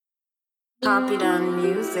Copy down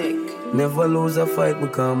music. Never lose a fight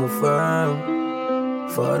because I'm firm.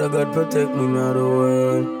 Father God protect me now the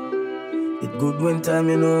world. It good when time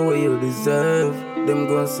you know what you deserve. Them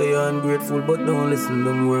gon' say you're ungrateful but don't listen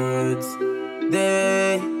them words.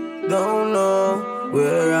 They don't know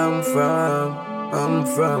where I'm from. I'm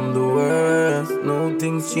from the worst. No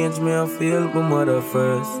things change me, I feel my mother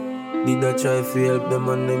first. Did I try to help them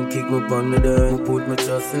and them kick me upon the dirt? Me put my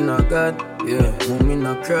trust in a God, yeah. Me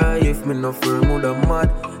not cry if me not firm would have mad.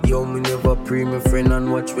 Yo, me never pray my friend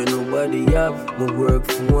and watch when nobody have. Me work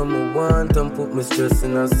for what me want and put my stress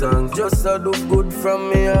in a song. Just to do good from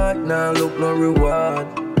me heart, now look no reward.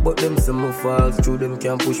 But them say me falls through, them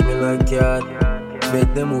can't push me like cat.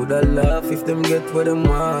 Bet them woulda laugh if them get what them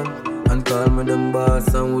want. And call me them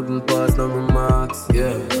boss and wouldn't pass no remarks,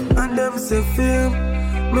 yeah. And them say film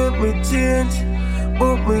make me change,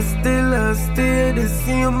 but me still I stay the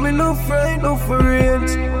same. Me no fright, no for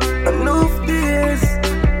range. Enough days,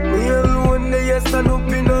 me alone there stand up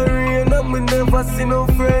in the rain. And me never see no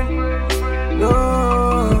friend,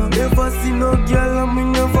 no. Never see no girl and me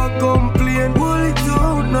never complain. Hold it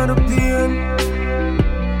out, not the pain.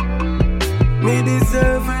 Me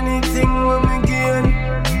deserve anything when me gain.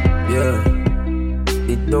 Yeah,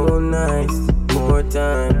 it don't nice, more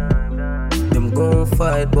time. Them gon'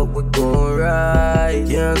 fight, but we gon' ride.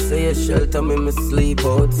 Can't say a shelter, me sleep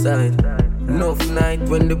outside. Enough night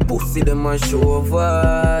when the pussy them a show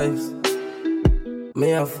vibes.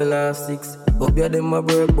 Me a feel like 6. Hope ya them a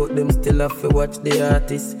work, but them still have to watch the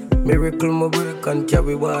artist. Miracle my work and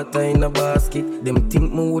carry water in a basket. Them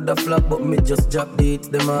think me woulda flop, but me just drop the hits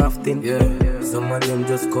them often. Yeah, some of them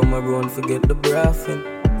just come around forget the braffing.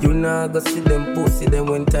 You nah go see them pussy them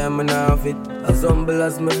when time and have it. As humble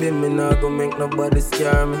as me be, me nah go make nobody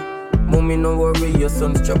scare me. Mommy no worry, your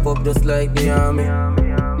son strap up just like the army.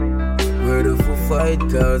 Ready for fight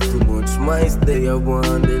cause too much mice. They are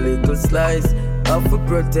want the little slice. Have to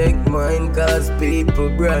protect mine cause people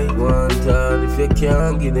bright. Want all if you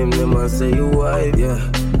can't give them I say you wife, yeah.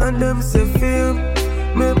 And them say feel,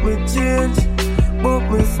 make me change, but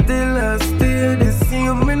me still I stay the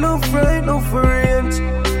same. Me no fright, no for range.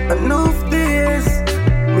 Enough days,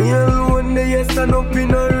 me alone there stand up in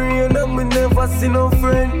the rain. And me never see no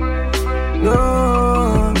friend,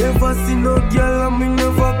 no. Never see no girl and me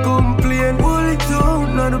never complain. Hold it out,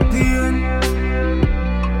 not the pain.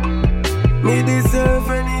 Me deserve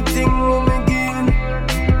anything when me gain.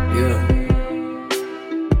 Yeah.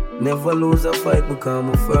 Never lose a fight because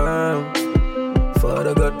I'm firm.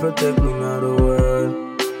 Father God protect me now the world.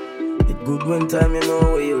 It good when time you know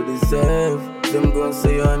what you deserve. Them gon'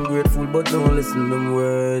 say you're ungrateful but don't listen to them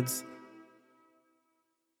words.